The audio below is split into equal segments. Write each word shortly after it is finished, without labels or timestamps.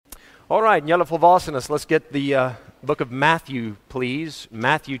All right, Njala Flavasanas, let's get the book of Matthew, please.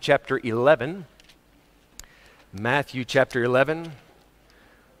 Matthew chapter 11. Matthew chapter 11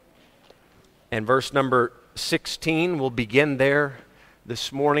 and verse number 16. We'll begin there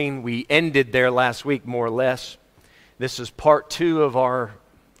this morning. We ended there last week, more or less. This is part 2 of our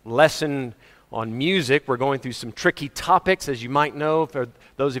lesson on music. We're going through some tricky topics, as you might know. For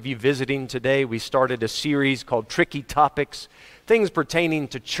those of you visiting today, we started a series called Tricky Topics, things pertaining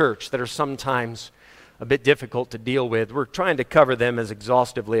to church that are sometimes a bit difficult to deal with. We're trying to cover them as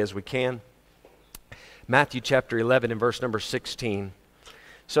exhaustively as we can. Matthew chapter 11 and verse number 16.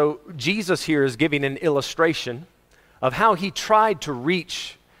 So Jesus here is giving an illustration of how he tried to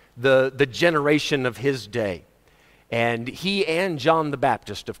reach the generation of his day. And he and John the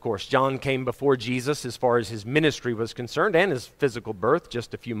Baptist, of course. John came before Jesus as far as his ministry was concerned and his physical birth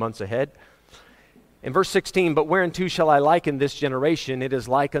just a few months ahead. In verse 16, "But whereunto shall I liken this generation? It is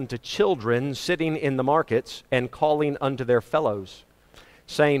like unto children sitting in the markets and calling unto their fellows,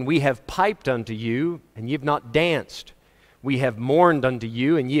 saying, We have piped unto you, and ye have not danced. We have mourned unto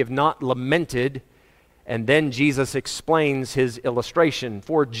you, and ye have not lamented." And then Jesus explains his illustration.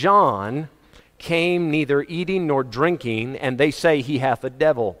 "For John came neither eating nor drinking, and they say he hath a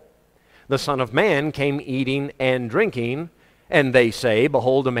devil. The Son of Man came eating and drinking, and they say,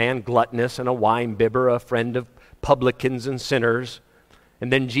 Behold a man gluttonous and a wine-bibber, a friend of publicans and sinners."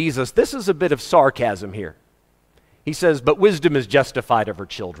 And then Jesus, this is a bit of sarcasm here. He says, "But wisdom is justified of her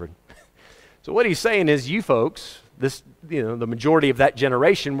children." So what he's saying is, you folks, the majority of that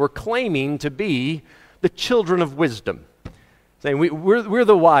generation were claiming to be the children of wisdom, saying we're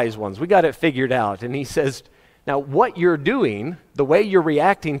the wise ones, we got it figured out. And he says, now what you're doing, the way you're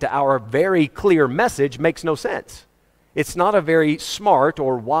reacting to our very clear message makes no sense. It's not a very smart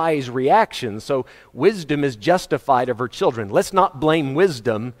or wise reaction. So wisdom is justified of her children. Let's not blame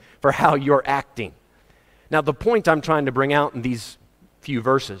wisdom for how you're acting. Now the point I'm trying to bring out in these few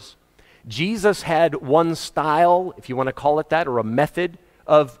verses, Jesus had one style, if you want to call it that, or a method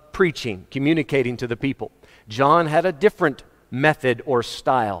of preaching, communicating to the people. John had a different method or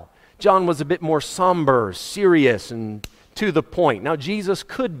style. John was a bit more somber, serious, and to the point. Now, Jesus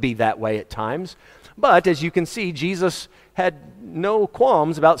could be that way at times, but as you can see, Jesus had no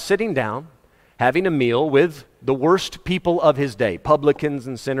qualms about sitting down, having a meal with the worst people of his day, publicans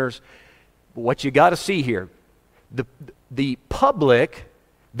and sinners. But what you got to see here, the public,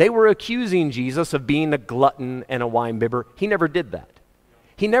 they were accusing Jesus of being a glutton and a wine-bibber. He never did that.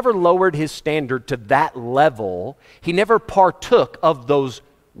 He never lowered his standard to that level. He never partook of those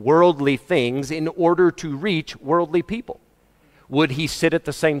worldly things in order to reach worldly people. Would he sit at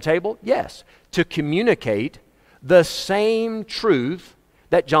the same table? Yes, to communicate the same truth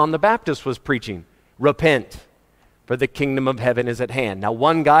that John the Baptist was preaching. Repent, for the kingdom of heaven is at hand. Now,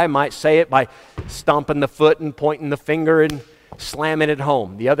 one guy might say it by stomping the foot and pointing the finger and slamming it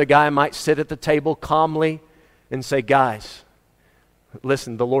home. The other guy might sit at the table calmly and say, guys,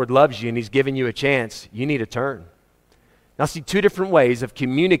 listen, the Lord loves you and he's giving you a chance. You need to turn. Now see, two different ways of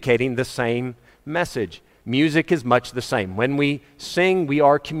communicating the same message. Music is much the same. When we sing, we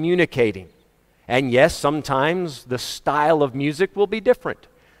are communicating. And yes, sometimes the style of music will be different.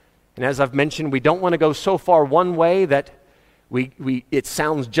 And as I've mentioned, we don't want to go so far one way that it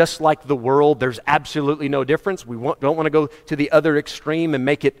sounds just like the world. There's absolutely no difference. We don't want to go to the other extreme and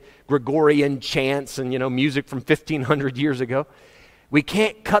make it Gregorian chants and music from 1,500 years ago. We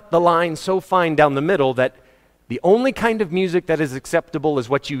can't cut the line so fine down the middle that the only kind of music that is acceptable is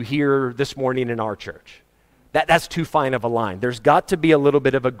what you hear this morning in our church. That's too fine of a line. There's got to be a little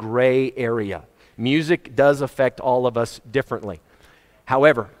bit of a gray area. Music does affect all of us differently.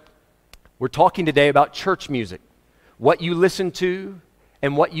 However, we're talking today about church music. What you listen to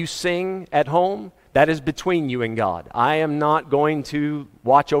and what you sing at home, that is between you and God. I am not going to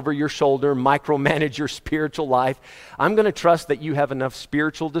watch over your shoulder, micromanage your spiritual life. I'm going to trust that you have enough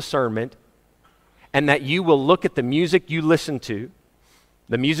spiritual discernment and that you will look at the music you listen to,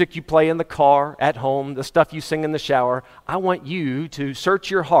 the music you play in the car, at home, the stuff you sing in the shower. I want you to search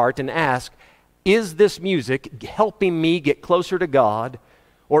your heart and ask, is this music helping me get closer to God,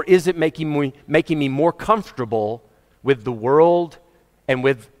 or is it making me more comfortable with the world and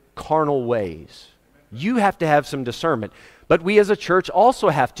with carnal ways? You have to have some discernment. But we as a church also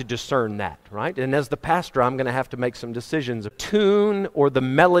have to discern that, right? And as the pastor, I'm going to have to make some decisions. A tune or the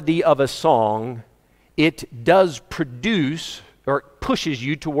melody of a song, it does produce or pushes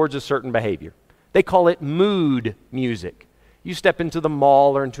you towards a certain behavior. They call it mood music. You step into the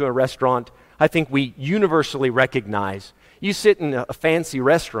mall or into a restaurant, I think we universally recognize. You sit in a fancy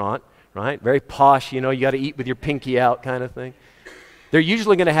restaurant, right? Very posh, you got to eat with your pinky out kind of thing. They're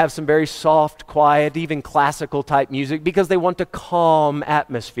usually going to have some very soft, quiet, even classical type music because they want a calm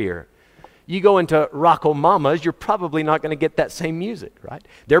atmosphere. You go into Rocco Mamas, you're probably not going to get that same music, right?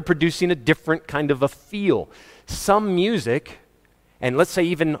 They're producing a different kind of a feel. Some music, and let's say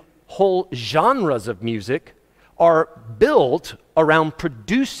even whole genres of music, are built around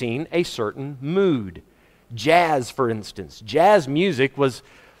producing a certain mood. Jazz, for instance. Jazz music was,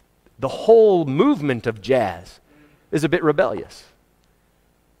 the whole movement of jazz is a bit rebellious.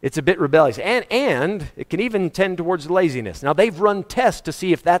 It's a bit rebellious. And it can even tend towards laziness. Now, they've run tests to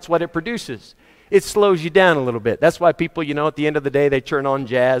see if that's what it produces. It slows you down a little bit. That's why people, at the end of the day, they turn on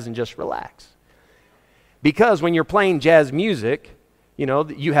jazz and just relax. Because when you're playing jazz music,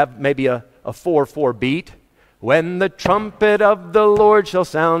 you have maybe a 4/4 beat. When the trumpet of the Lord shall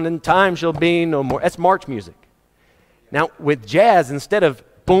sound and time shall be no more. That's march music. Now, with jazz, instead of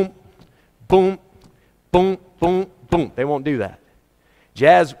boom, boom, boom, boom, boom, they won't do that.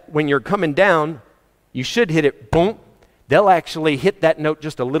 Jazz, when you're coming down, you should hit it boom. They'll actually hit that note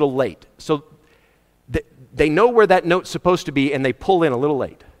just a little late. So they know where that note's supposed to be, and they pull in a little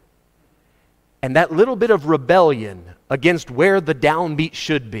late. And that little bit of rebellion against where the downbeat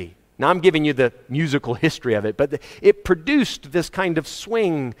should be. Now, I'm giving you the musical history of it, but it produced this kind of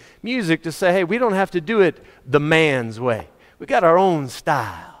swing music to say, hey, we don't have to do it the man's way. We got our own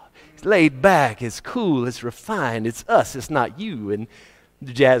style. It's laid back, it's cool, it's refined, it's us, it's not you. And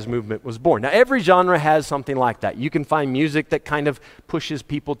the jazz movement was born. Now, every genre has something like that. You can find music that kind of pushes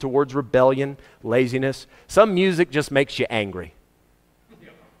people towards rebellion, laziness. Some music just makes you angry.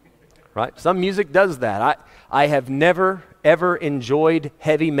 Right? Some music does that. I have never, ever enjoyed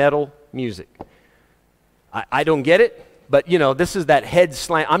heavy metal music. I don't get it, but this is that head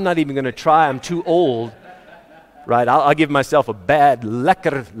slam. I'm not even going to try. I'm too old. Right? I'll give myself a bad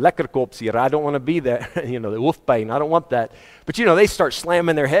lekkerkops here. I don't want to be there. The wolf pain. I don't want that. But they start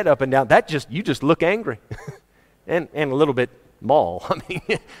slamming their head up and down. You just look angry. and a little bit maul.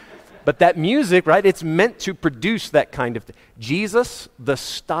 But that music, right, it's meant to produce that kind of thing. Jesus, the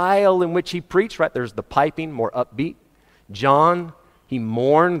style in which he preached, right, there's the piping, more upbeat. John, he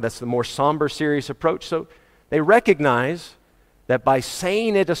mourned, that's the more somber, serious approach. So they recognize that by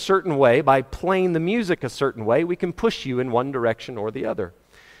saying it a certain way, by playing the music a certain way, we can push you in one direction or the other.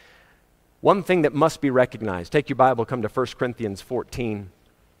 One thing that must be recognized, take your Bible, come to 1 Corinthians 14.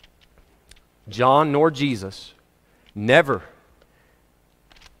 John nor Jesus, never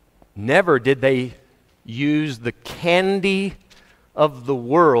did they use the candy of the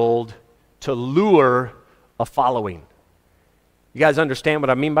world to lure a following. You guys understand what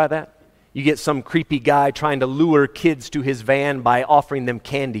I mean by that? You get some creepy guy trying to lure kids to his van by offering them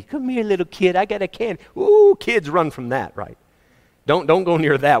candy. Come here, little kid, I got a candy. Ooh, kids run from that, right? Don't go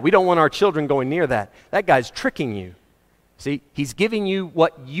near that. We don't want our children going near that. That guy's tricking you. See, he's giving you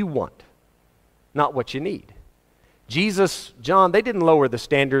what you want, not what you need. Jesus, John, they didn't lower the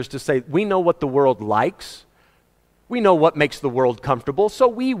standards to say, we know what the world likes. We know what makes the world comfortable, so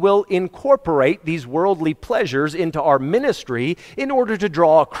we will incorporate these worldly pleasures into our ministry in order to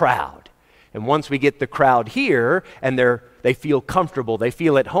draw a crowd. And once we get the crowd here, and they feel comfortable, they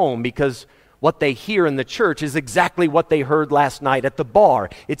feel at home, because what they hear in the church is exactly what they heard last night at the bar.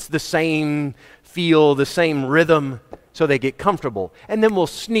 It's the same feel, the same rhythm, so they get comfortable. And then we'll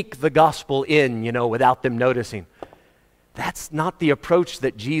sneak the gospel in, without them noticing. That's not the approach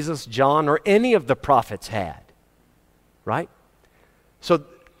that Jesus, John, or any of the prophets had, right? So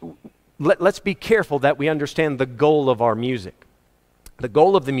let's be careful that we understand the goal of our music. The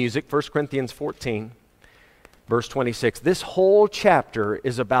goal of the music, 1 Corinthians 14, verse 26, this whole chapter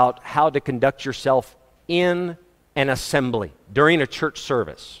is about how to conduct yourself in an assembly, during a church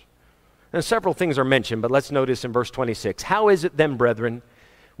service. And several things are mentioned, but let's notice in verse 26, how is it then, brethren,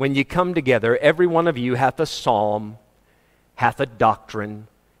 when ye come together, every one of you hath a psalm, hath a doctrine,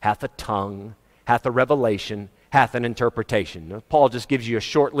 hath a tongue, hath a revelation, hath an interpretation. Now, Paul just gives you a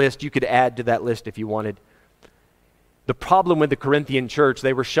short list. You could add to that list if you wanted. The problem with the Corinthian church,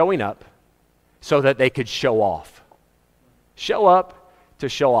 they were showing up so that they could show off. Show up to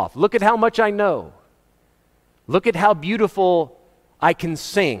show off. Look at how much I know. Look at how beautiful I can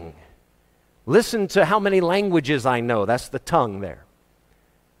sing. Listen to how many languages I know. That's the tongue there.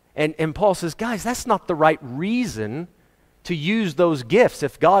 And Paul says, guys, that's not the right reason to use those gifts.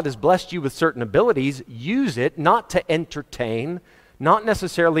 If God has blessed you with certain abilities, use it not to entertain, not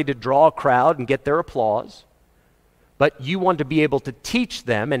necessarily to draw a crowd and get their applause, but you want to be able to teach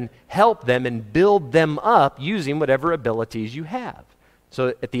them and help them and build them up using whatever abilities you have. So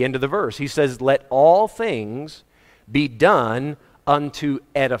at the end of the verse, he says, let all things be done unto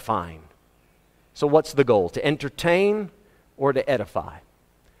edifying. So what's the goal? To entertain or to edify.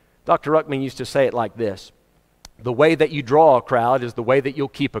 Dr. Ruckman used to say it like this: the way that you draw a crowd is the way that you'll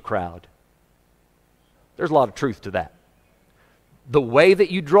keep a crowd. There's a lot of truth to that. The way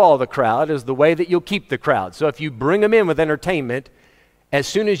that you draw the crowd is the way that you'll keep the crowd. So if you bring them in with entertainment, as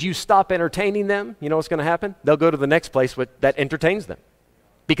soon as you stop entertaining them, you know what's going to happen? They'll go to the next place that entertains them,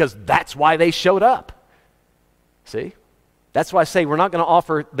 because that's why they showed up. See? That's why I say we're not going to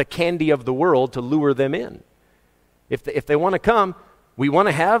offer the candy of the world to lure them in. If they want to come, we want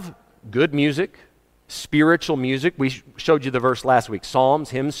to have good music, spiritual music. We showed you the verse last week. Psalms,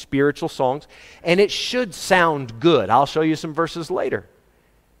 hymns, spiritual songs. And it should sound good. I'll show you some verses later.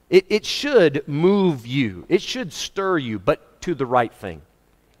 It should move you. It should stir you, but to the right thing.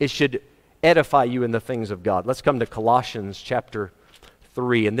 It should edify you in the things of God. Let's come to Colossians chapter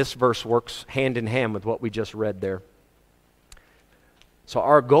 3. And this verse works hand in hand with what we just read there. So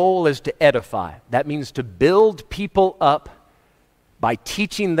our goal is to edify. That means to build people up by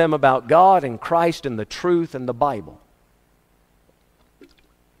teaching them about God and Christ and the truth and the Bible.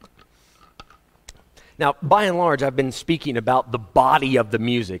 Now, by and large, I've been speaking about the body of the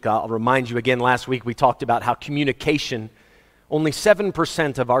music. I'll remind you again, last week we talked about how communication, only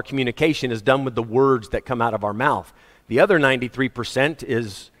 7% of our communication is done with the words that come out of our mouth. The other 93%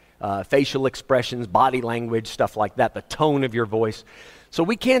 is facial expressions, body language, stuff like that, the tone of your voice. So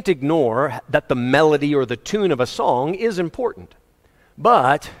we can't ignore that the melody or the tune of a song is important.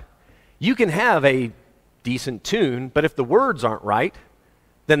 But you can have a decent tune, but if the words aren't right,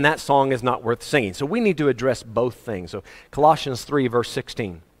 then that song is not worth singing. So we need to address both things. So Colossians 3, verse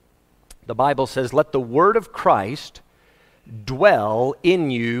 16. The Bible says, "Let the word of Christ dwell in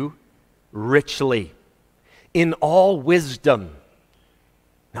you richly, in all wisdom."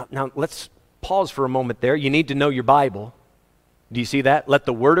 Now let's pause for a moment there. You need to know your Bible. Do you see that? Let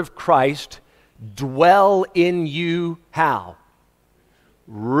the word of Christ dwell in you how?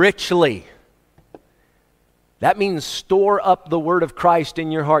 Richly. That means store up the word of Christ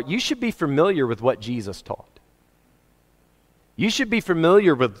in your heart. You should be familiar with what Jesus taught. You should be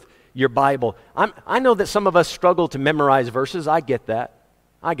familiar with your Bible. I know that some of us struggle to memorize verses. I get that.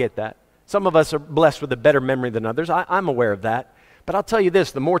 Some of us are blessed with a better memory than others. I'm aware of that. But I'll tell you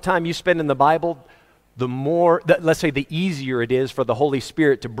this, the more time you spend in the Bible, the more, let's say, the easier it is for the Holy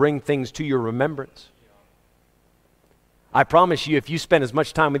Spirit to bring things to your remembrance. I promise you, if you spend as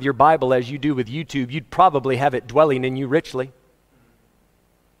much time with your Bible as you do with YouTube, you'd probably have it dwelling in you richly.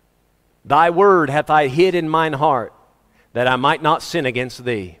 "Thy word hath I hid in mine heart, that I might not sin against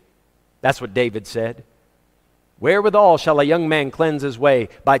thee." That's what David said. "Wherewithal shall a young man cleanse his way?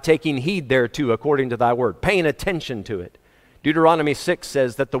 By taking heed thereto according to thy word," paying attention to it. Deuteronomy 6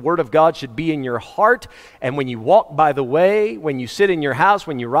 says that the word of God should be in your heart, and when you walk by the way, when you sit in your house,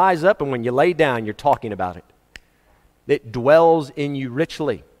 when you rise up, and when you lay down, you're talking about it. It dwells in you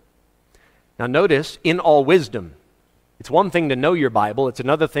richly. Now notice, in all wisdom. It's one thing to know your Bible, it's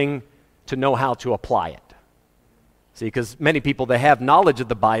another thing to know how to apply it. See, because many people, they have knowledge of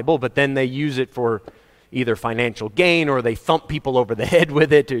the Bible, but then they use it for either financial gain or they thump people over the head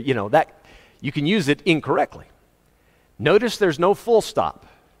with it, or, that you can use it incorrectly. Notice there's no full stop.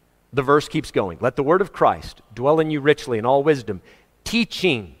 The verse keeps going. "Let the word of Christ dwell in you richly in all wisdom,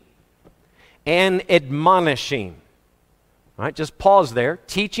 teaching and admonishing." All right, just pause there.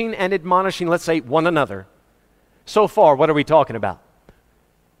 Teaching and admonishing, let's say, one another. So far, what are we talking about?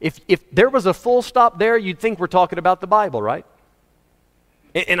 If there was a full stop there, you'd think we're talking about the Bible, right?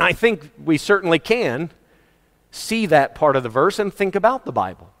 And I think we certainly can see that part of the verse and think about the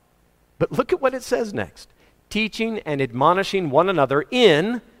Bible. But look at what it says next. "Teaching and admonishing one another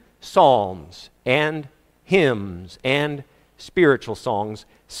in psalms and hymns and spiritual songs,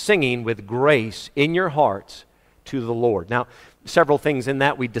 singing with grace in your hearts to the Lord." Now, several things in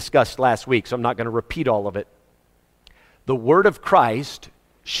that we discussed last week, so I'm not going to repeat all of it. The word of Christ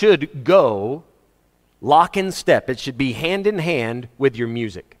should go lock and step. It should be hand in hand with your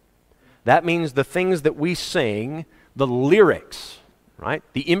music. That means the things that we sing, the lyrics, right?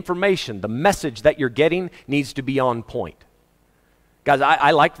 The information, the message that you're getting needs to be on point. Guys, I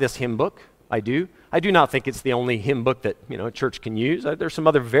like this hymn book. I do. I do not think it's the only hymn book that a church can use. There's some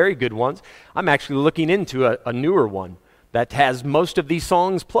other very good ones. I'm actually looking into a newer one that has most of these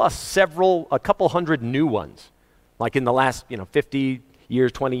songs plus a couple hundred new ones, like in the last 50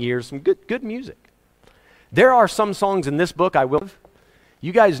 years, 20 years, some good music. There are some songs in this book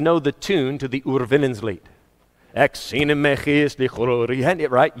you guys know the tune to the Urvinnslied.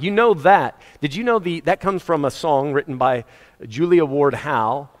 Right? You know that. Did you know that comes from a song written by Julia Ward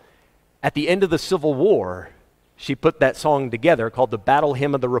Howe? At the end of the Civil War, she put that song together called the Battle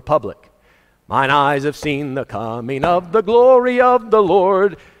Hymn of the Republic. Mine eyes have seen the coming of the glory of the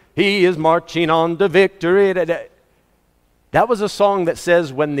Lord. He is marching on to victory. That was a song that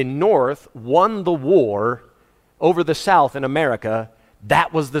says when the North won the war over the South in America,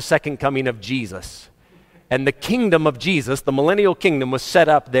 that was the second coming of Jesus. And the kingdom of Jesus, the millennial kingdom, was set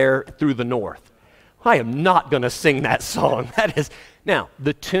up there through the North. I am not going to sing that song. That is, now,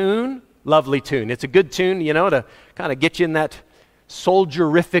 the tune, lovely tune. It's a good tune, to kind of get you in that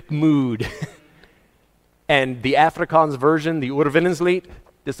soldierific mood. And the Afrikaans version, the Oorwinningslied,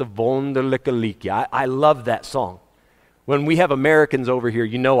 is a wonderlijke liedje. I love that song. When we have Americans over here,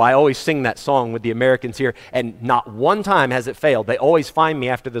 I always sing that song with the Americans here, and not one time has it failed. They always find me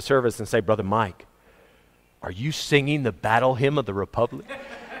after the service and say, Brother Mike, are you singing the battle hymn of the Republic?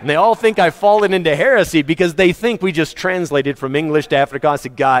 And they all think I've fallen into heresy because they think we just translated from English to Afrikaans. I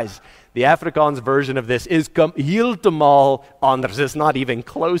said, guys, the Afrikaans version of this is heeltemal anders. It's not even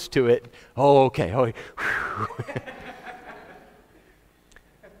close to it. Oh, okay. Oh,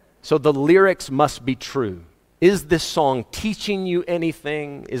 so the lyrics must be true. Is this song teaching you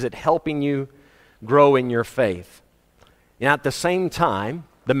anything? Is it helping you grow in your faith? And at the same time,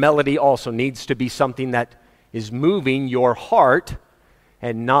 the melody also needs to be something that is moving your heart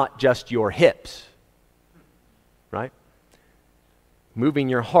and not just your hips, right? Moving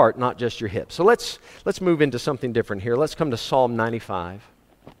your heart, not just your hips. So let's move into something different here. Let's come to Psalm 95.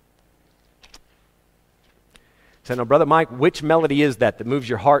 So now, Brother Mike, which melody is that moves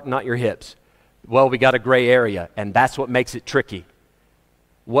your heart, not your hips? Well, we got a gray area, and that's what makes it tricky.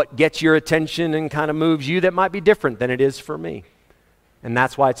 What gets your attention and kind of moves you that might be different than it is for me. And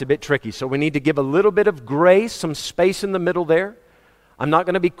that's why it's a bit tricky. So we need to give a little bit of grace, some space in the middle there. I'm not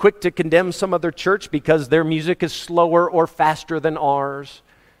going to be quick to condemn some other church because their music is slower or faster than ours,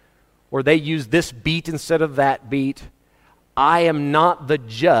 or they use this beat instead of that beat. I am not the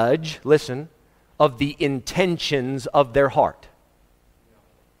judge, listen, of the intentions of their heart.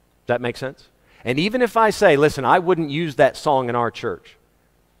 Does that make sense? And even if I say, listen, I wouldn't use that song in our church,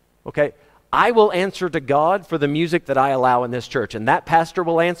 okay, I will answer to God for the music that I allow in this church, and that pastor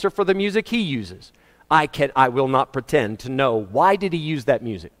will answer for the music he uses. I will not pretend to know why did he use that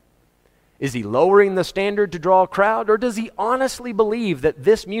music. Is he lowering the standard to draw a crowd, or does he honestly believe that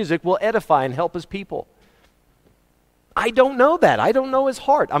this music will edify and help his people? I don't know that. I don't know his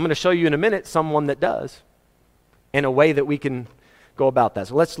heart. I'm going to show you in a minute someone that does, in a way that we can go about that.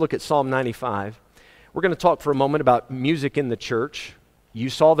 So let's look at Psalm 95. We're going to talk for a moment about music in the church. You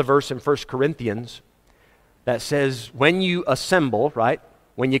saw the verse in 1 Corinthians that says, when you assemble, right,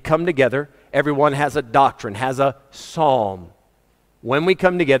 when you come together, everyone has a doctrine, has a psalm. When we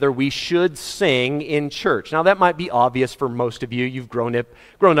come together, we should sing in church. Now, that might be obvious for most of you. You've grown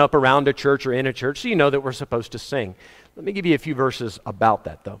up around a church or in a church, so you know that we're supposed to sing. Let me give you a few verses about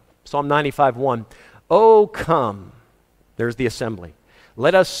that, though. Psalm 95:1. Oh, come. There's the assembly.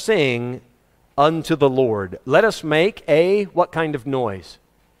 Let us sing unto the Lord. Let us make a, what kind of noise?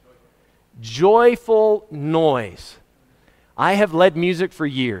 Joyful noise. I have led music for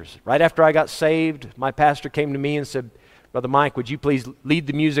years. Right after I got saved, my pastor came to me and said, Brother Mike, would you please lead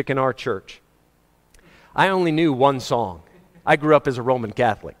the music in our church? I only knew one song. I grew up as a Roman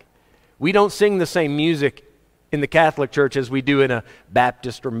Catholic. We don't sing the same music in the Catholic Church as we do in a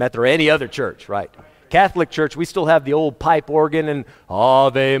Baptist or Methodist or any other church, right? Catholic Church, we still have the old pipe organ and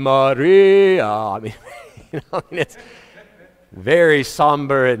Ave Maria. I mean, it's very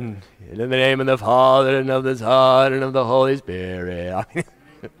somber and in the name of the Father and of the Son and of the Holy Spirit. I mean,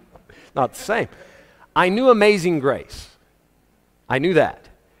 not the same. I knew Amazing Grace. I knew that.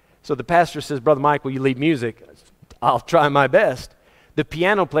 So the pastor says, Brother Mike, will you lead music? I'll try my best. The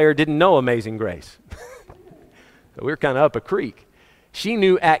piano player didn't know Amazing Grace. So we were kind of up a creek. She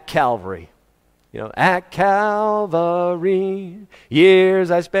knew At Calvary. At Calvary, years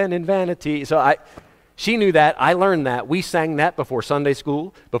I spent in vanity. So she knew that. I learned that. We sang that before Sunday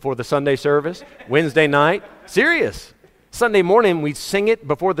school, before the Sunday service, Wednesday night. Serious. Sunday morning, we'd sing it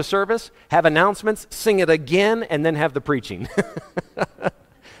before the service, have announcements, sing it again, and then have the preaching.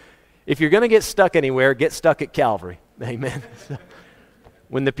 If you're going to get stuck anywhere, get stuck at Calvary. Amen.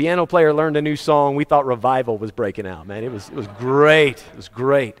 When the piano player learned a new song, we thought revival was breaking out, man. It was great. It was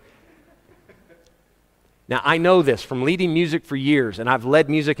great. Now, I know this from leading music for years, and I've led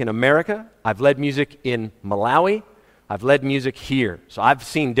music in America. I've led music in Malawi. I've led music here. So I've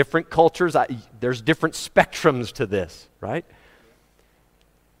seen different cultures. There's different spectrums to this, right?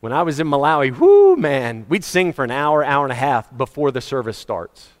 When I was in Malawi, man, we'd sing for an hour, hour and a half before the service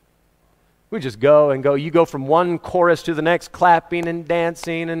starts. We just go and go. You go from one chorus to the next, clapping and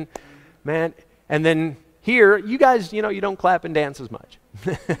dancing, and man, and then here, you guys, you don't clap and dance as much.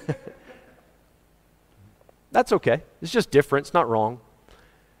 That's okay. It's just different. It's not wrong.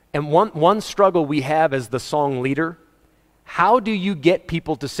 And one struggle we have as the song leader, how do you get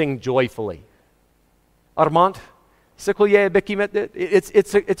people to sing joyfully? Armand? It's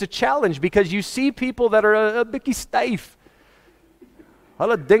a challenge because you see people that are a bikkie stijf.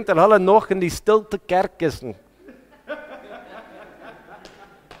 Hulle dink dat hulle nog in die stilte kerk is.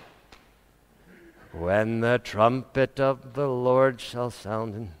 When the trumpet of the Lord shall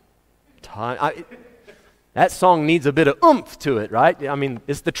sound in time. That song needs a bit of oomph to it, right? I mean,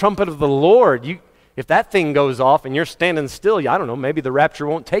 it's the trumpet of the Lord. If that thing goes off and you're standing still, I don't know, maybe the rapture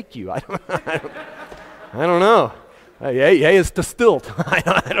won't take you. I don't know. Hey, it's the stilt.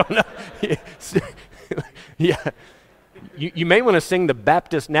 I don't know. Yeah. You may want to sing the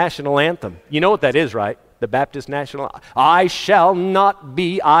Baptist national anthem. You know what that is, right? The Baptist national. I shall not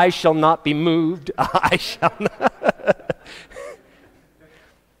be moved. I shall not.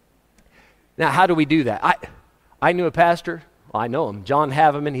 Now, how do we do that? I knew a pastor. Well, I know him, John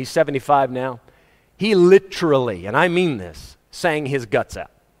Haveman. He's 75 now. He literally, and I mean this, sang his guts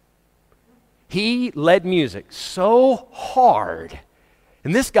out. He led music so hard.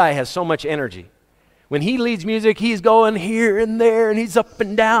 And this guy has so much energy. When he leads music, he's going here and there, and he's up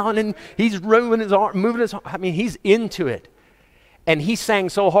and down, and he's moving his arm, I mean, he's into it. And he sang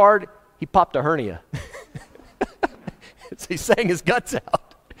so hard, he popped a hernia. So he sang his guts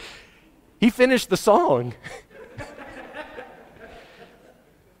out. He finished the song.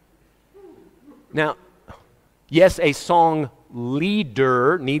 Now, yes, a song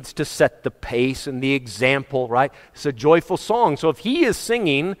leader needs to set the pace and the example, right? It's a joyful song. So if he is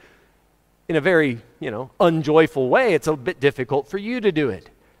singing in a very, unjoyful way, it's a bit difficult for you to do it.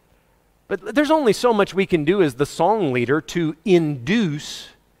 But there's only so much we can do as the song leader to induce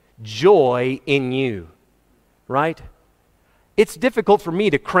joy in you, right? It's difficult for me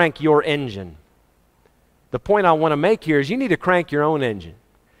to crank your engine. The point I want to make here is you need to crank your own engine.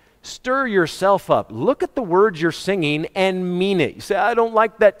 Stir yourself up. Look at the words you're singing and mean it. You say, I don't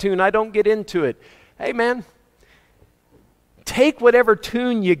like that tune. I don't get into it. Hey, man, take whatever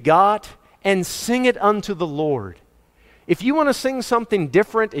tune you got and sing it unto the Lord. If you want to sing something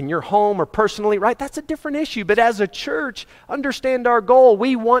different in your home or personally, right, that's a different issue. But as a church, understand our goal.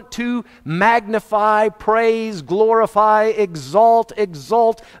 We want to magnify, praise, glorify, exalt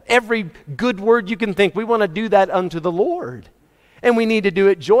every good word you can think. We want to do that unto the Lord. And we need to do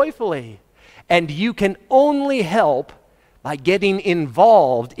it joyfully. And you can only help by getting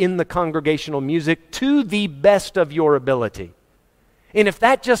involved in the congregational music to the best of your ability. And if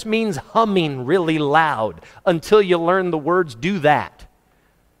that just means humming really loud until you learn the words, do that.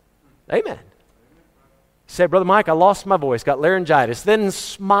 Amen. Say, Brother Mike, I lost my voice, got laryngitis. Then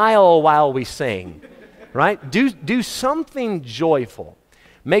smile while we sing, right? Do something joyful.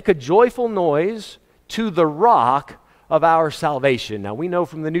 Make a joyful noise to the rock of our salvation. Now, we know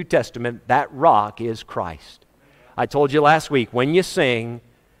from the New Testament that rock is Christ. I told you last week, when you sing,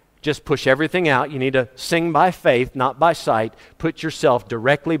 just push everything out. You need to sing by faith, not by sight. Put yourself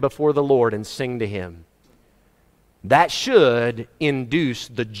directly before the Lord and sing to Him. That should induce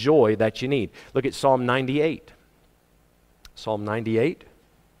the joy that you need. Look at Psalm 98. Psalm 98,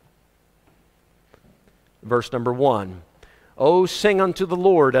 verse number 1. Oh, sing unto the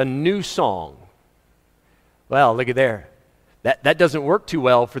Lord a new song. Well, look at there. That doesn't work too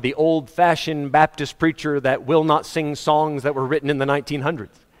well for the old-fashioned Baptist preacher that will not sing songs that were written in the 1900s.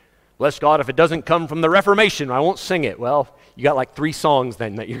 Bless God, if it doesn't come from the Reformation, I won't sing it. Well, you got like 3 songs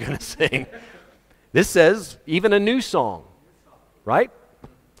then that you're going to sing. This says, even a new song, right?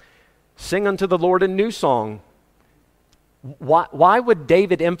 Sing unto the Lord a new song. Why would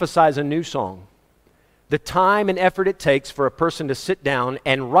David emphasize a new song? The time and effort it takes for a person to sit down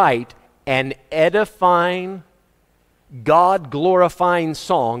and write an edifying, God-glorifying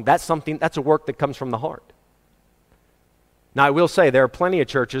song, that's a work that comes from the heart. Now, I will say there are plenty of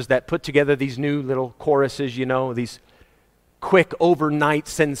churches that put together these new little choruses, these quick overnight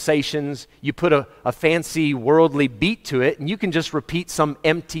sensations. You put a fancy worldly beat to it, and you can just repeat some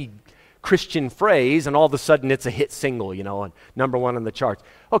empty Christian phrase, and all of a sudden it's a hit single, and number 1 on the charts.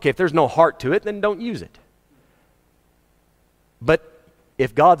 Okay, if there's no heart to it, then don't use it. But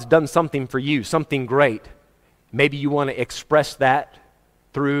if God's done something for you, something great, maybe you want to express that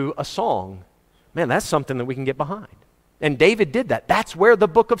through a song. Man, that's something that we can get behind. And David did that. That's where the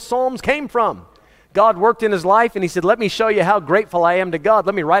book of Psalms came from. God worked in his life and he said, let me show you how grateful I am to God.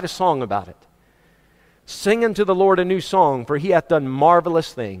 Let me write a song about it. Sing unto the Lord a new song, for he hath done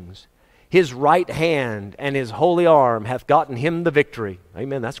marvelous things. His right hand and his holy arm hath gotten him the victory.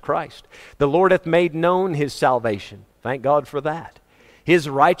 Amen, that's Christ. The Lord hath made known his salvation. Thank God for that. His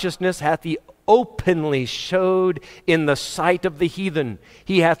righteousness hath he openly showed in the sight of the heathen.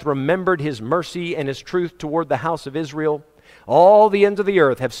 He hath remembered his mercy and his truth toward the house of Israel. All the ends of the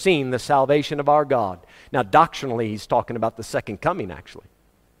earth have seen the salvation of our God. Now, doctrinally, he's talking about the second coming, actually.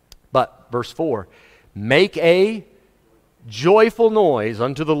 But, verse 4, make a joyful noise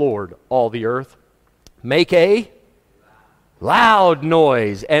unto the Lord, all the earth. Make a loud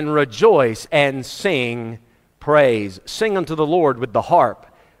noise and rejoice and sing praise. Sing unto the Lord with the harp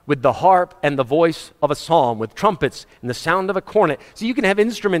and the voice of a psalm, with trumpets and the sound of a cornet. So you can have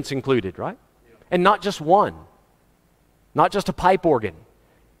instruments included, right? And not just one, not just a pipe organ.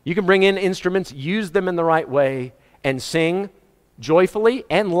 You can bring in instruments, use them in the right way, and sing joyfully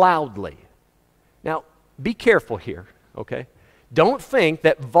and loudly. Now, be careful here, okay? Don't think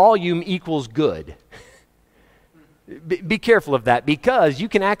that volume equals good. Be careful of that, because you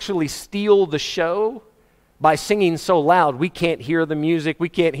can actually steal the show by singing so loud we can't hear the music, we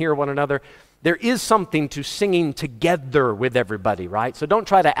can't hear one another. There is something to singing together with everybody, right? So don't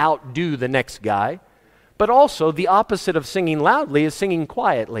try to outdo the next guy. But also, the opposite of singing loudly is singing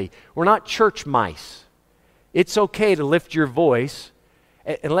quietly. We're not church mice. It's okay to lift your voice,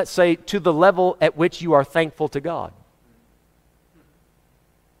 and let's say to the level at which you are thankful to God.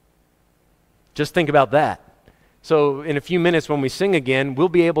 Just think about that. So in a few minutes when we sing again, we'll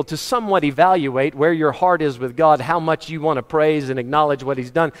be able to somewhat evaluate where your heart is with God, how much you want to praise and acknowledge what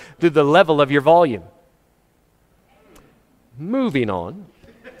He's done through the level of your volume. Moving on.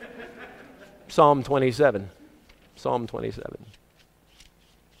 Psalm 27. Psalm 27.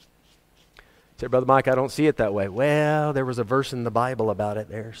 Say, Brother Mike, I don't see it that way. Well, there was a verse in the Bible about it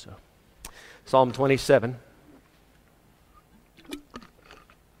there. So, Psalm 27.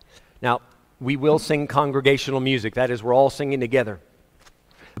 Now, we will sing congregational music. That is, we're all singing together.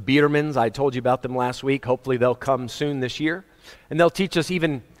 The Biedermans, I told you about them last week. Hopefully they'll come soon this year. And they'll teach us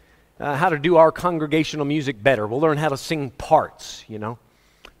even how to do our congregational music better. We'll learn how to sing parts, you know.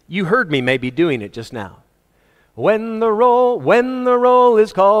 You heard me maybe doing it just now. When the roll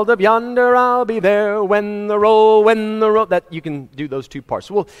is called up yonder, I'll be there. When the roll, that you can do those two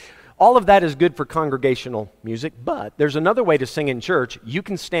parts. Well, all of that is good for congregational music, but there's another way to sing in church. You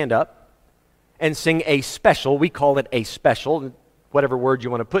can stand up and sing a special. We call it a special, whatever word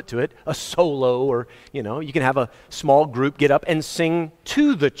you want to put to it, a solo, or, you know, you can have a small group get up and sing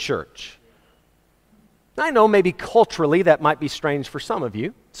to the church. I know maybe culturally that might be strange for some of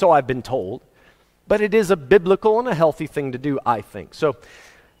you, so I've been told, but it is a biblical and a healthy thing to do, I think. So,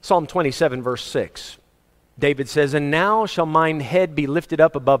 Psalm 27, verse 6. David says, "And now shall mine head be lifted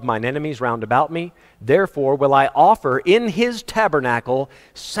up above mine enemies round about me. Therefore will I offer in his tabernacle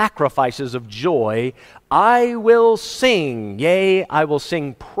sacrifices of joy. I will sing, yea, I will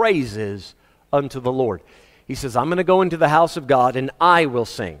sing praises unto the Lord." He says, I'm going to go into the house of God and I will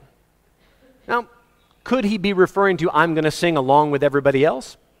sing. Now, could he be referring to I'm going to sing along with everybody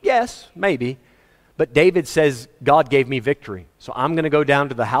else? Yes, maybe. But David says, God gave me victory. So I'm going to go down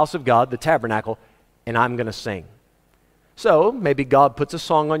to the house of God, the tabernacle, and I'm going to sing. So maybe God puts a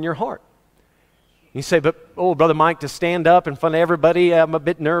song on your heart. You say, but, oh, Brother Mike, to stand up in front of everybody, I'm a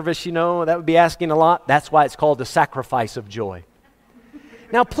bit nervous, you know, that would be asking a lot. That's why it's called the sacrifice of joy.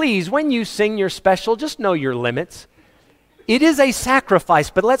 Now, please, when you sing your special, just know your limits. It is a sacrifice,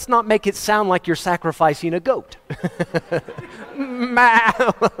 but let's not make it sound like you're sacrificing a goat.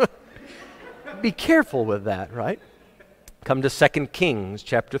 Be careful with that, right? Come to 2 Kings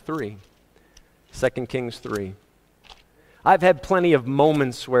chapter 3. 2 Kings 3. I've had plenty of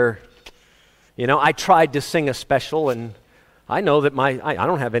moments where, you know, I tried to sing a special, and I know that I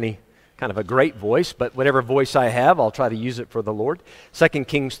don't have any kind of a great voice, but whatever voice I have, I'll try to use it for the Lord. 2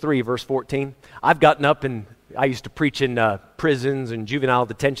 Kings 3, verse 14. I've gotten up and I used to preach in prisons and juvenile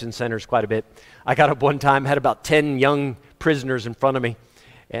detention centers quite a bit. I got up one time, had about 10 young prisoners in front of me,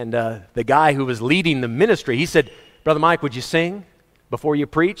 and the guy who was leading the ministry, he said, Brother Mike, would you sing before you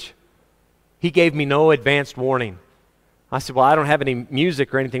preach? He gave me no advanced warning. I said, well, I don't have any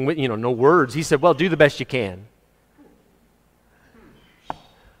music or anything with, no words. He said, well, do the best you can. I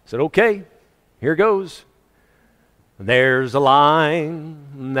said, okay, here goes. There's a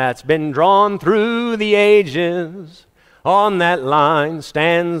line that's been drawn through the ages. On that line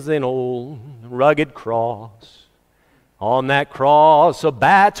stands an old rugged cross. On that cross a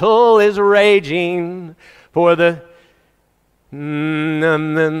battle is raging for the...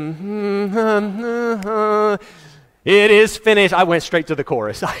 It is finished. I went straight to the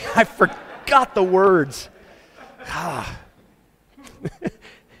chorus. I forgot the words.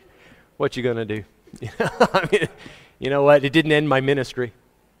 What you gonna do? I mean, you know what? It didn't end my ministry.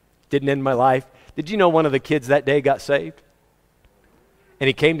 Didn't end my life. Did you know one of the kids that day got saved? And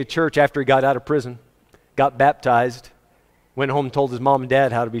he came to church after he got out of prison, got baptized, went home and told his mom and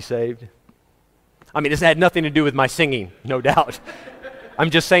dad how to be saved. I mean, this had nothing to do with my singing, no doubt. I'm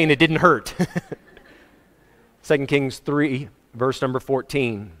just saying it didn't hurt. 2 Kings 3, verse number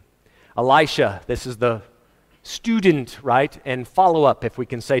 14. Elisha, this is the student, right? And follow up, if we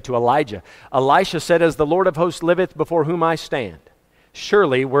can say, to Elijah. Elisha said, as the Lord of hosts liveth before whom I stand,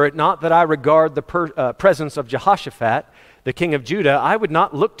 surely were it not that I regard the presence of Jehoshaphat, the king of Judah, I would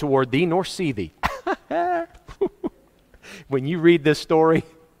not look toward thee nor see thee. When you read this story,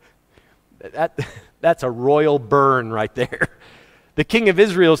 that's a royal burn right there. The king of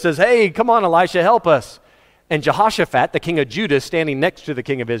Israel says, hey, come on, Elisha, help us. And Jehoshaphat, the king of Judah, is standing next to the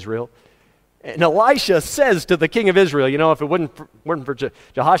king of Israel. And Elisha says to the king of Israel, you know, if it weren't for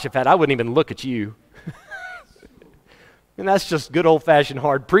Jehoshaphat, I wouldn't even look at you. And that's just good old-fashioned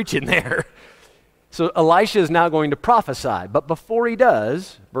hard preaching there. So Elisha is now going to prophesy. But before he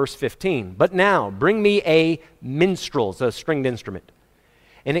does, verse 15, but now bring me a minstrel, a stringed instrument.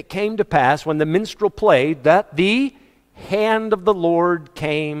 And it came to pass when the minstrel played that the hand of the Lord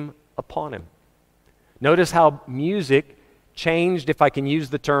came upon him. Notice how music changed, if I can use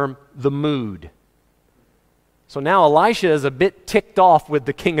the term, the mood. So now Elisha is a bit ticked off with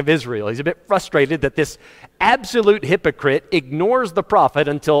the king of Israel. He's a bit frustrated that this absolute hypocrite ignores the prophet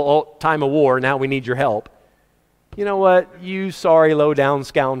until time of war. Now we need your help. You know what? You sorry, low-down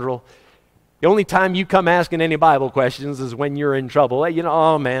scoundrel. The only time you come asking any Bible questions is when you're in trouble. Hey, you know,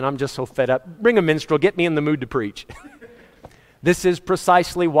 oh man, I'm just so fed up. Bring a minstrel, get me in the mood to preach. This is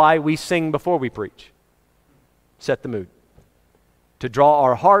precisely why we sing before we preach. Set the mood. To draw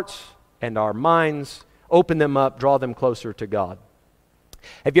our hearts and our minds, open them up, draw them closer to God.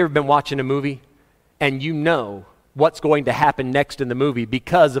 Have you ever been watching a movie and you know what's going to happen next in the movie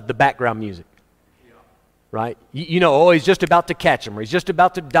because of the background music? Yeah. Right? You know, oh, he's just about to catch him, or he's just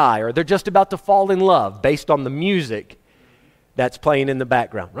about to die, or they're just about to fall in love based on the music that's playing in the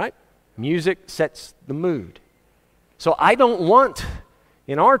background, right? Music sets the mood. So I don't want,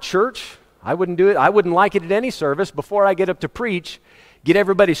 in our church, I wouldn't do it, I wouldn't like it at any service, before I get up to preach, get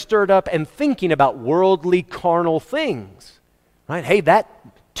everybody stirred up and thinking about worldly, carnal things, right? Hey, that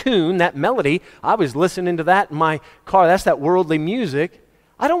tune, that melody, I was listening to that in my car. That's that worldly music.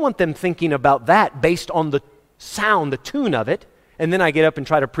 I don't want them thinking about that based on the sound, the tune of it, and then I get up and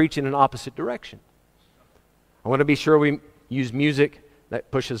try to preach in an opposite direction. I want to be sure we use music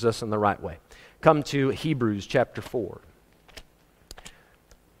that pushes us in the right way. Come to Hebrews chapter 4.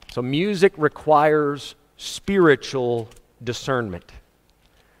 So music requires spiritual discernment.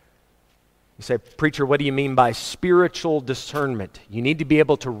 You say, preacher, what do you mean by spiritual discernment? You need to be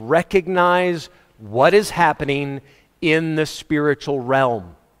able to recognize what is happening in the spiritual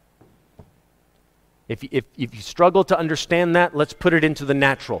realm. If you struggle to understand that, let's put it into the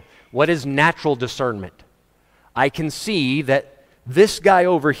natural. What is natural discernment? I can see that this guy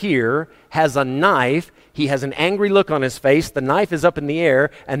over here has a knife. He has an angry look on his face. The knife is up in the air,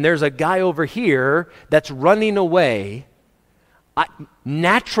 and there's a guy over here that's running away.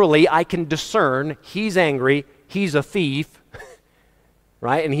 Naturally, I can discern he's angry, he's a thief,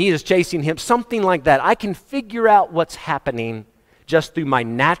 right? And he is chasing him, something like that. I can figure out what's happening just through my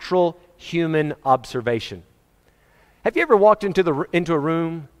natural human observation. Have you ever walked into a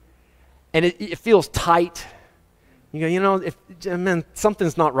room and it feels tight? You go, man,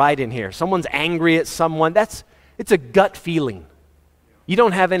 something's not right in here. Someone's angry at someone. It's a gut feeling. You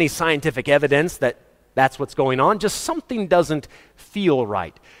don't have any scientific evidence that that's what's going on. Just something doesn't feel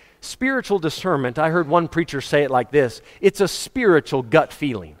right. Spiritual discernment, I heard one preacher say it like this: it's a spiritual gut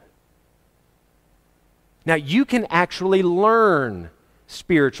feeling. Now, you can actually learn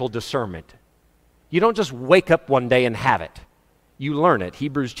spiritual discernment. You don't just wake up one day and have it. You learn it.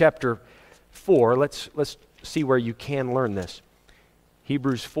 Hebrews chapter 4, let's see where you can learn this.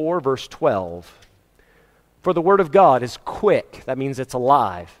 Hebrews 4, verse 12. For the word of God is quick, that means it's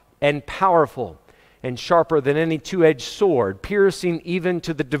alive, and powerful, and sharper than any two-edged sword, piercing even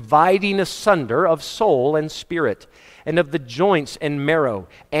to the dividing asunder of soul and spirit, and of the joints and marrow,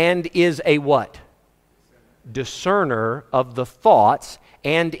 and is a what? Discerner of the thoughts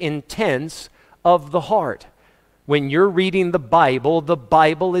and intents of the heart. When you're reading the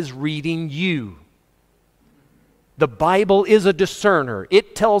Bible is reading you. The Bible is a discerner.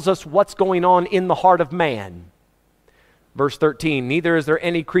 It tells us what's going on in the heart of man. Verse 13, neither is there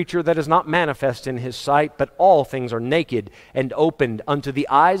any creature that is not manifest in his sight, but all things are naked and opened unto the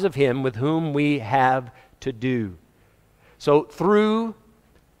eyes of him with whom we have to do. So through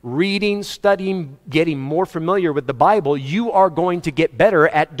reading, studying, getting more familiar with the Bible, you are going to get better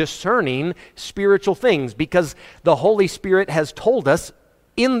at discerning spiritual things, because the Holy Spirit has told us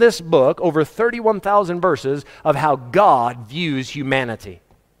in this book, over 31,000 verses, of how God views humanity.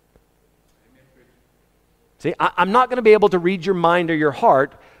 See, I'm not going to be able to read your mind or your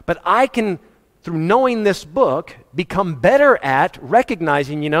heart, but I can, through knowing this book, become better at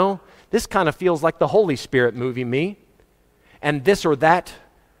recognizing, this kind of feels like the Holy Spirit moving me. And this or that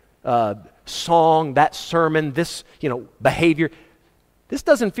song, that sermon, this, behavior, this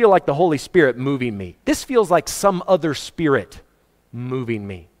doesn't feel like the Holy Spirit moving me. This feels like some other spirit moving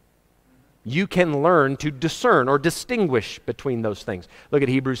me. You can learn to discern or distinguish between those things. Look at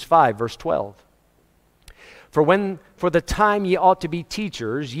Hebrews 5, verse 12. For the time ye ought to be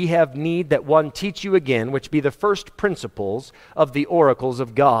teachers, ye have need that one teach you again, which be the first principles of the oracles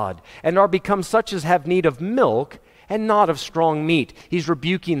of God, and are become such as have need of milk, and not of strong meat. He's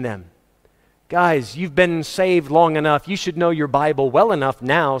rebuking them. Guys, you've been saved long enough. You should know your Bible well enough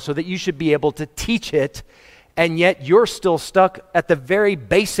now so that you should be able to teach it, and yet you're still stuck at the very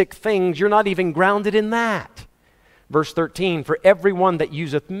basic things. You're not even grounded in that. Verse 13, for everyone that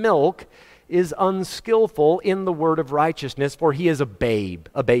useth milk is unskillful in the word of righteousness, for he is a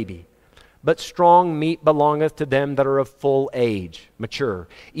baby. But strong meat belongeth to them that are of full age, mature,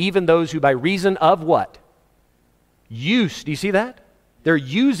 even those who by reason of what? Use. Do you see that? They're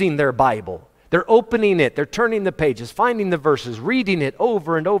using their Bible. They're opening it. They're turning the pages, finding the verses, reading it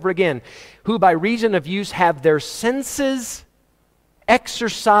over and over again. Who by reason of use have their senses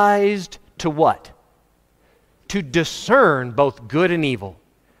exercised to what? To discern both good and evil.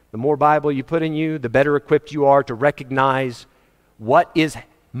 The more Bible you put in you, the better equipped you are to recognize what is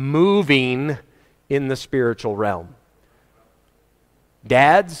moving in the spiritual realm.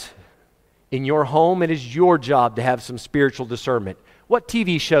 Dads, in your home, it is your job to have some spiritual discernment. What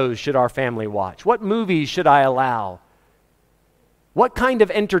TV shows should our family watch? What movies should I allow? What kind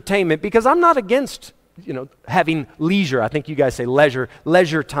of entertainment? Because I'm not against, having leisure. I think you guys say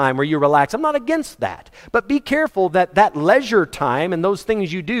leisure time where you relax. I'm not against that. But be careful that leisure time and those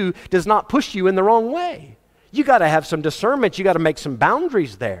things you do does not push you in the wrong way. You got to have some discernment. You got to make some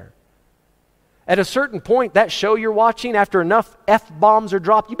boundaries there. At a certain point, that show you're watching, after enough F-bombs are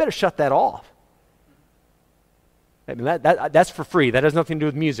dropped, you better shut that off. I mean, that's for free. That has nothing to do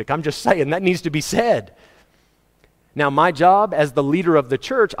with music. I'm just saying that needs to be said. Now, my job as the leader of the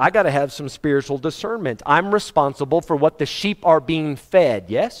church, I got to have some spiritual discernment. I'm responsible for what the sheep are being fed,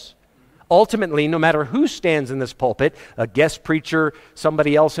 yes? Ultimately, no matter who stands in this pulpit, a guest preacher,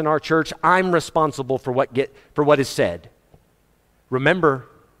 somebody else in our church, I'm responsible for what is said. Remember,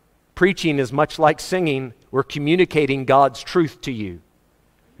 preaching is much like singing. We're communicating God's truth to you.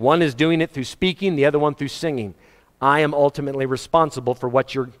 One is doing it through speaking, the other one through singing. I am ultimately responsible for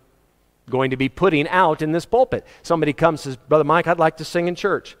what you're going to be putting out in this pulpit. Somebody comes and says, Brother Mike, I'd like to sing in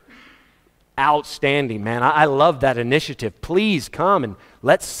church. Outstanding, man. I love that initiative. Please come and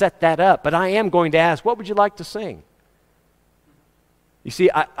let's set that up. But I am going to ask, what would you like to sing? You see,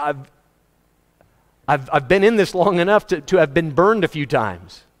 I've been in this long enough to have been burned a few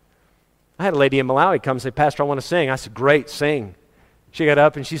times. I had a lady in Malawi come and say, Pastor, I want to sing. I said, great, sing. She got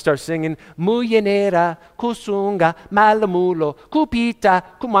up and she started singing, Muyenera, Kusunga, Malamulo, Kupita,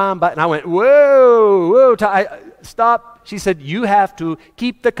 Kumamba. And I went, whoa, stop. She said, you have to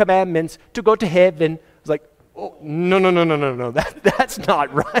keep the commandments to go to heaven. I was like, oh, no. That's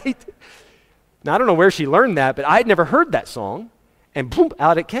not right. Now, I don't know where she learned that, but I had never heard that song. And boom,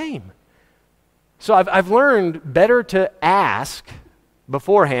 out it came. So I've learned better to ask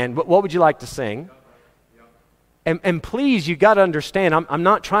beforehand, what would you like to sing? And please, you got to understand, I'm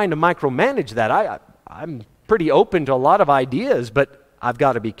not trying to micromanage that. I'm pretty open to a lot of ideas, but I've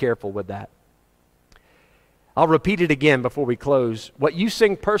got to be careful with that. I'll repeat it again before we close. What you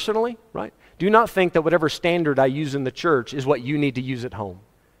sing personally, right? Do not think that whatever standard I use in the church is what you need to use at home.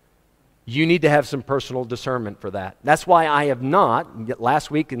 You need to have some personal discernment for that. That's why I have not, last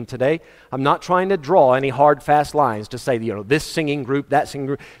week and today, I'm not trying to draw any hard, fast lines to say, this singing group, that singing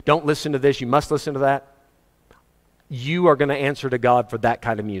group, don't listen to this, you must listen to that. You are going to answer to God for that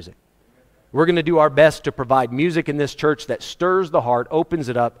kind of music. We're going to do our best to provide music in this church that stirs the heart, opens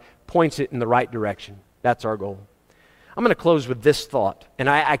it up, points it in the right direction. That's our goal. I'm going to close with this thought, and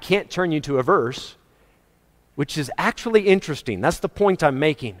I can't turn you to a verse, which is actually interesting. That's the point I'm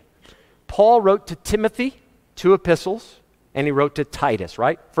making. Paul wrote to Timothy 2 epistles, and he wrote to Titus,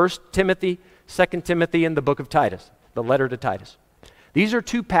 right? 1 Timothy, 2 Timothy, and the book of Titus, the letter to Titus. These are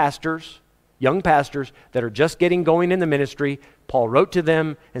two pastors, young pastors that are just getting going in the ministry. Paul wrote to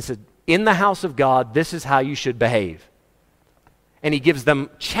them and said, in the house of God, this is how you should behave. And he gives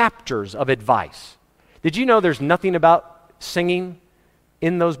them chapters of advice. Did you know there's nothing about singing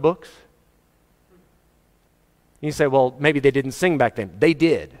in those books? You say, well, maybe they didn't sing back then. They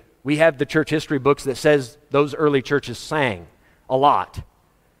did. We have the church history books that says those early churches sang a lot.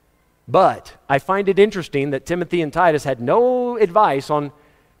 But I find it interesting that Timothy and Titus had no advice on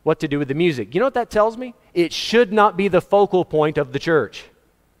what to do with the music. You know what that tells me? It should not be the focal point of the church.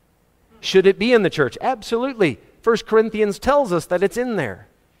 Should it be in the church? Absolutely. 1 Corinthians tells us that it's in there.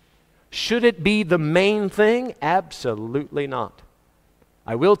 Should it be the main thing? Absolutely not.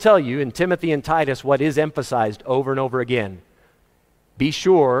 I will tell you in Timothy and Titus what is emphasized over and over again. Be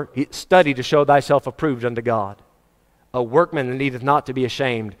sure, study to show thyself approved unto God. A workman that needeth not to be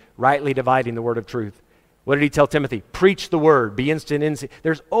ashamed, rightly dividing the word of truth. What did he tell Timothy? Preach the word, be instant in.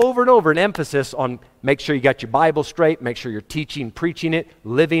 There's over and over an emphasis on make sure you got your Bible straight, make sure you're teaching, preaching it,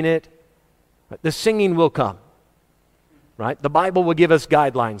 living it. The singing will come, right? The Bible will give us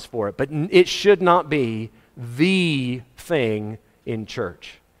guidelines for it, but it should not be the thing in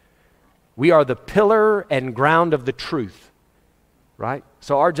church. We are the pillar and ground of the truth, right?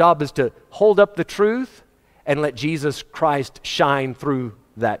 So our job is to hold up the truth and let Jesus Christ shine through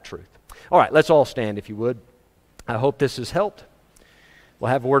that truth. All right, let's all stand if you would. I hope this has helped.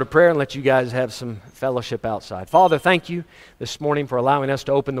 We'll have a word of prayer and let you guys have some fellowship outside. Father, thank you this morning for allowing us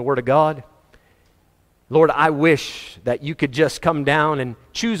to open the Word of God. Lord, I wish that you could just come down and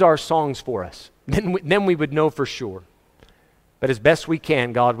choose our songs for us. Then we would know for sure. But as best we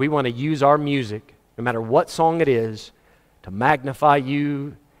can, God, we want to use our music, no matter what song it is, to magnify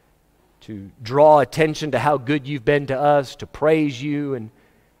you, to draw attention to how good you've been to us, to praise you,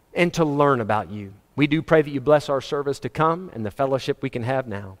 and to learn about you. We do pray that you bless our service to come and the fellowship we can have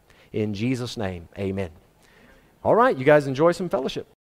now. In Jesus' name, amen. All right, you guys enjoy some fellowship.